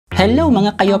Hello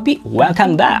mga kayopi!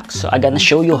 Welcome back! So I'm gonna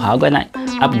show you how gonna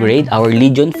upgrade our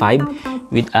Legion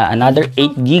 5 with another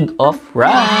 8 gig of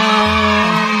RAM.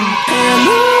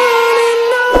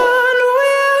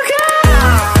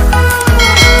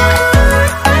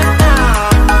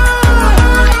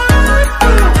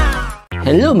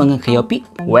 Hello mga kayopi!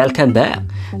 Welcome back!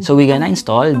 So we're gonna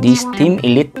install this Team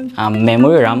Elite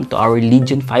memory RAM to our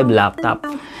Legion 5 laptop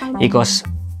because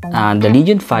the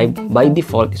Legion 5 by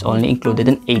default is only included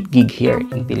in 8 gig here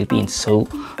in Philippines. So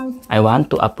I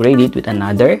want to upgrade it with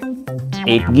another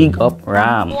 8 gig of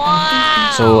RAM.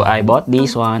 Wow. So I bought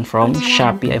this one from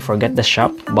Shopee. I forget the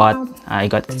shop, but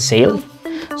I got it sale.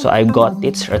 So I got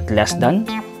it at less than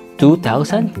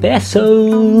 2,000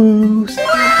 pesos.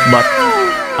 But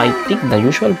I think the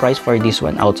usual price for this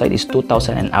one outside is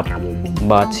 2,000 and up.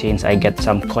 But since I get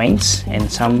some coins and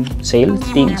some sale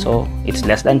thing, so it's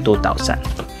less than 2,000.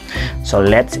 So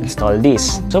let's install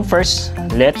this. So first,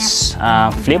 let's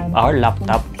flip our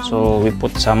laptop. So we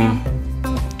put some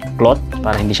cloth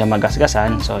para hindi siya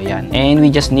magasgasan. So yan. And we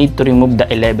just need to remove the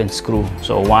 11 screw.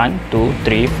 So 1, 2,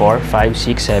 3, 4, 5,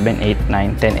 6, 7, 8,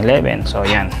 9, 10, 11. So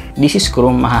yan. This is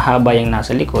screw mahahaba yung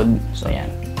nasa likod. So yan.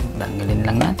 Tanggalin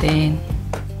lang natin.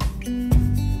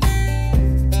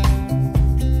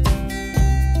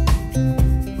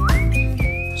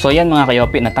 So yan mga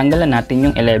kayopi, natanggalan natin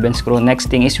yung 11 screw.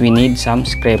 Next thing is we need some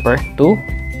scraper to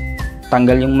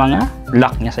tanggal yung mga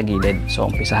lock niya sa gilid. So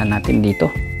umpisahan natin dito.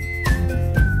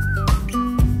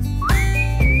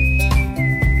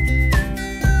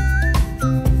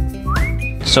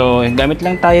 So gamit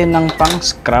lang tayo ng pang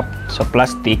scrap sa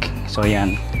plastic. So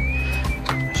yan.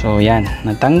 So yan,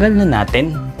 natanggal na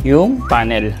natin yung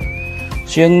panel.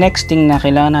 So yung next thing na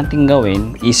kailangan natin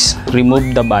gawin is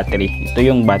remove the battery. Ito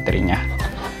yung battery niya.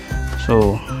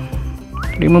 So,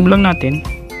 remove lang natin.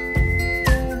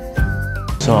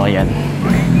 So, ayan.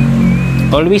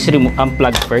 Always remove,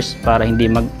 unplug first para hindi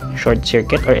mag-short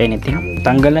circuit or anything.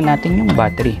 Tanggalan natin yung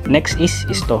battery. Next is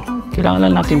ito. Kailangan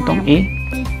lang natin itong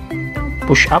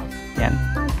i-push up. Yan.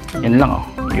 Yan lang, oh.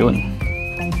 Yun.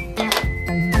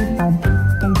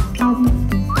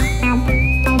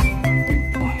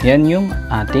 Yan yung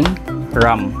ating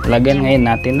RAM. Lagyan ngayon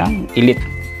natin ng Elite.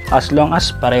 As long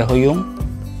as pareho yung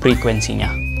frequency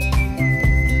niya.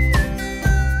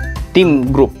 Team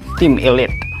group, Team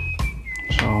Elite.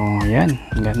 So, yan.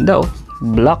 Ganda oh.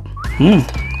 Black.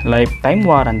 Lifetime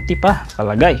warranty pa.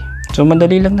 Kalagay. So,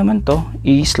 madali lang naman to.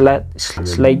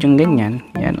 I-slide yung ganyan.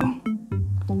 Yan oh.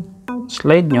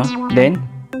 Slide nyo. Then,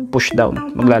 push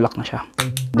down. Maglalak na siya.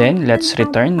 Then, let's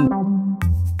return.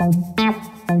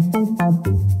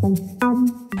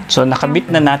 So, nakabit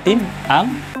na natin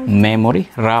ang memory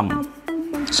RAM.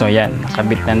 So yan,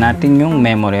 nakabit na natin yung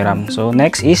memory RAM. So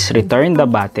next is return the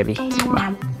battery.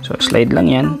 Diba? So slide lang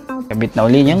yan. Kabit na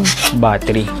uli yung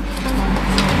battery.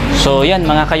 So yan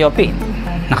mga kayopi.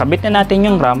 Nakabit na natin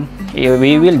yung RAM.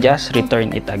 We will just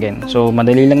return it again. So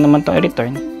madali lang naman ito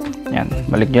i-return. Yan,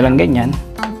 balik nyo lang ganyan.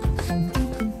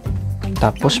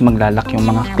 Tapos maglalak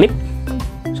yung mga clip.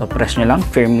 So press nyo lang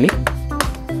firmly.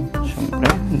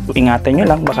 Siyempre, ingatan nyo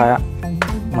lang baka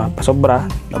mapasobra,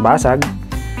 nabasag.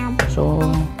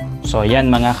 So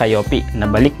yan mga kayopi,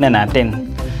 nabalik na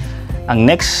natin. Ang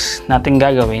next natin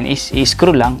gagawin is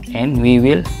i-screw lang and we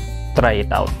will try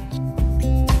it out.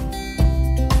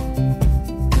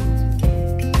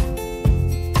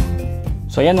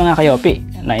 So yan mga kayopi,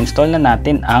 na-install na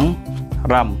natin ang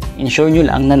RAM. Ensure nyo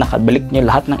lang na nakabalik nyo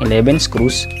lahat ng 11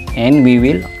 screws and we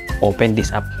will open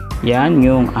this up. Yan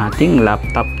yung ating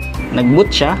laptop.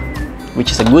 Nag-boot siya,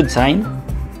 which is a good sign.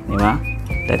 Diba?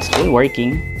 That's still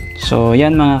working. So,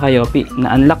 yan mga kayopi,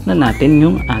 na-unlock na natin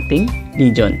yung ating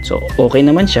Legion. So, okay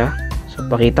naman siya. So,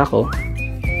 pakita ko.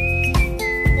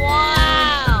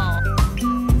 Wow!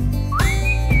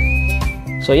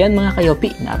 So, yan mga kayopi,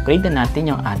 na-upgrade na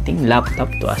natin yung ating laptop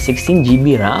to a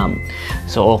 16GB RAM.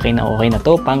 So, okay na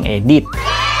to pang edit.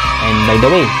 And by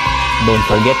the way, don't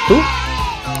forget to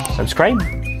subscribe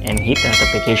and hit the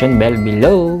notification bell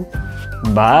below.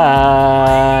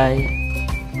 Bye!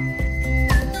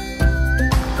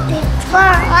 For